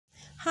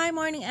Hi,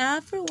 morning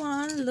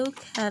everyone. Look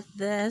at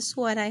this,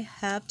 what I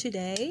have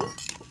today.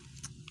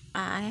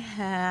 I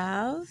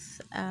have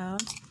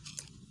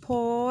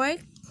pork,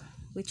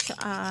 which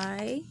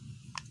I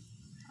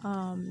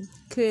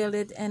grilled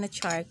it in a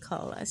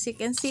charcoal. As you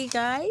can see,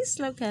 guys,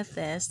 look at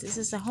this. This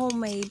is a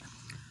homemade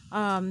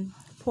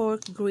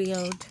pork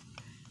grilled.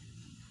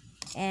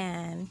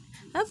 And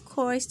of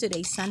course,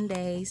 today's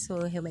Sunday,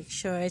 so he'll make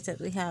sure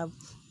that we have,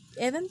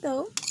 even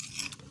though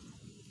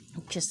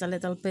just a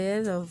little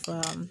bit of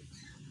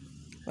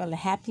a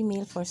happy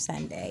meal for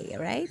Sunday,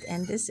 right?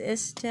 And this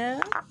is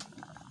the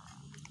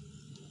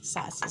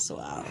sauce as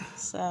well.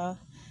 So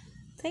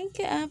thank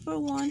you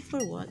everyone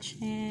for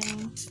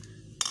watching,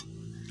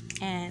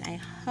 and I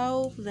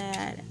hope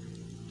that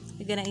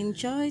you're gonna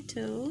enjoy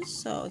too.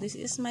 So this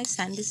is my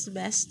Sunday's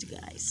best,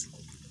 guys.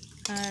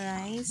 All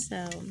right,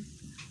 so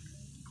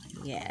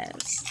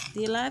yes,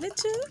 do you love it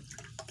too?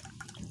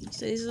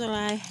 So this is all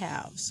I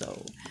have.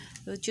 So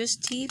we'll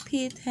just dip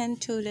it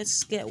into,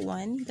 let's get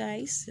one,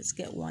 guys. Let's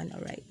get one.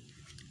 All right,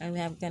 and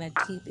we're gonna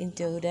dip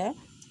into the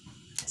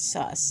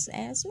sauce,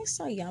 and it smells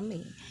so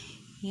yummy.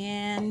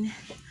 And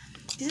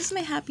this is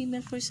my happy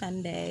meal for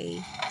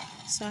Sunday,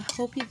 so I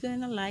hope you're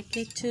gonna like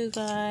it too,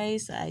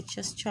 guys. I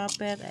just chop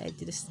it. I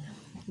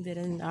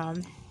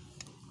didn't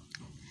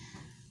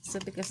so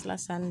because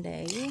last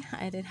Sunday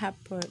I did have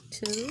pork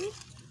too,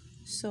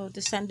 so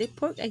the Sunday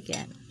pork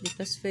again,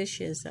 because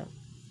fish is a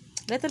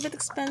little bit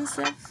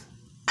expensive,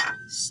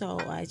 so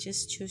I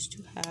just choose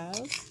to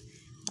have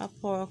a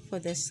pork for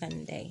this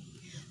Sunday.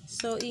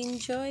 So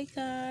enjoy,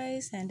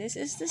 guys. And this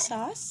is the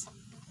sauce,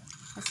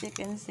 as you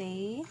can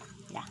see.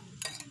 Yeah,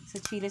 so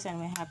chilies, and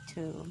we have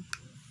to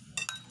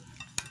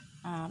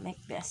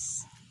make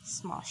this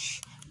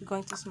smash. We're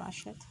going to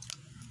smash it.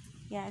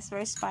 Yeah, it's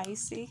very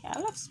spicy. I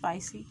love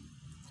spicy.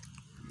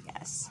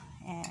 Yes.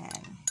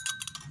 And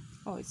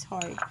oh, it's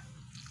hard.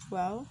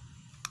 Well,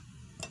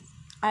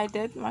 I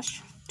did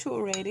mash 2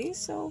 already,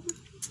 so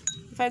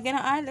if I'm gonna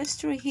add this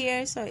 3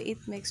 here, so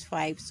it makes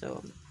 5.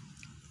 So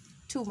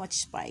too much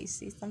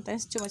spicy.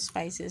 Sometimes too much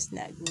spicy is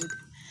not good.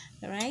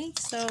 Alright,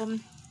 so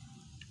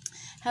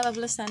have a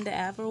blessed Sunday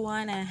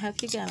everyone, and I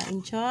hope you're gonna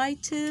enjoy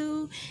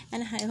too,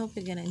 and I hope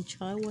you're gonna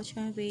enjoy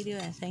watching my video.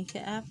 And thank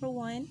you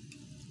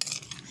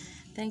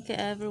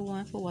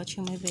everyone for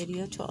watching my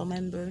video. To all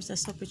members of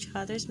Super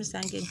Chatters, Miss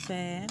Angin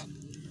Fair,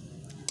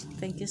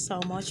 thank you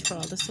so much for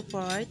all the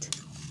support.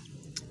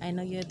 I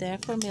know you're there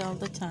for me all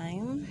the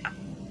time.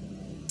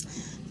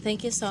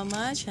 Thank you so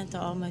much. And to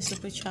all my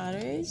Super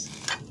Chatters,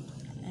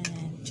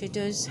 and to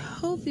those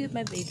who view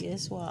my video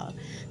as well,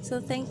 so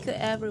thank you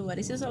everyone.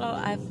 This is all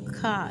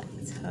I've got.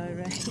 All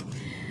right,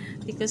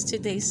 because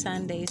today's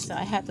Sunday, so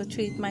I have to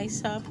treat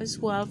myself as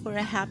well for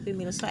a happy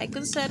meal, so I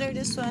consider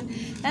this one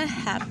a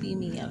happy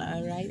meal.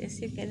 All right, as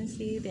you can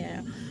see,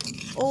 they're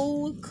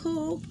all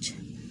cooked,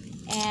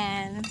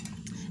 and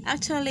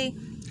actually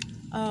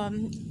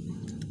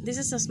this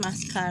is a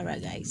mascara,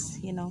 guys,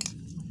 you know,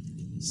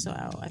 so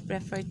I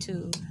prefer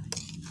to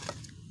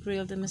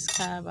grill the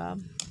mascara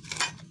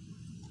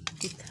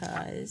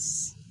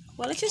because,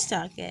 well, let's just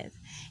talk it.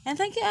 And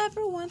thank you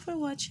everyone for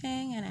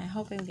watching, and I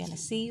hope I'm gonna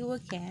see you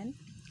again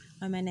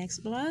on my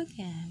next vlog,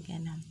 and I'm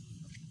gonna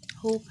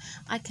hope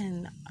I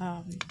can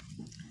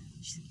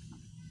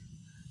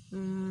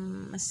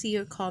see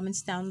your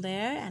comments down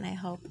there, and I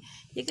hope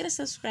you're gonna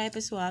subscribe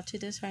as well to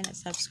this who are not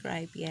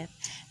subscribed yet.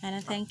 And I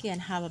thank you,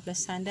 and have a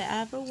blessed Sunday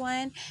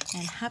everyone,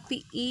 and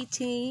happy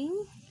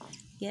eating.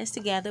 Yes,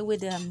 together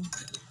with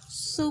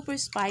super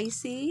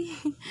spicy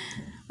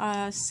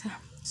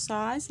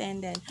sauce,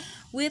 and then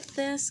with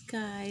this,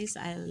 guys,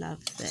 I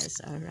love this.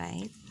 All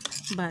right,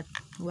 but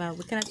well,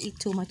 we cannot eat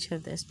too much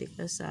of this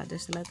because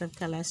there's a lot of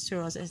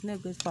cholesterol, so it's no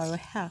good for our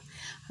health.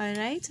 All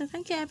right, so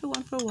thank you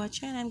everyone for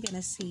watching. I'm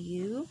gonna see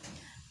you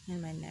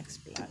in my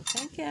next vlog.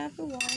 Thank you everyone.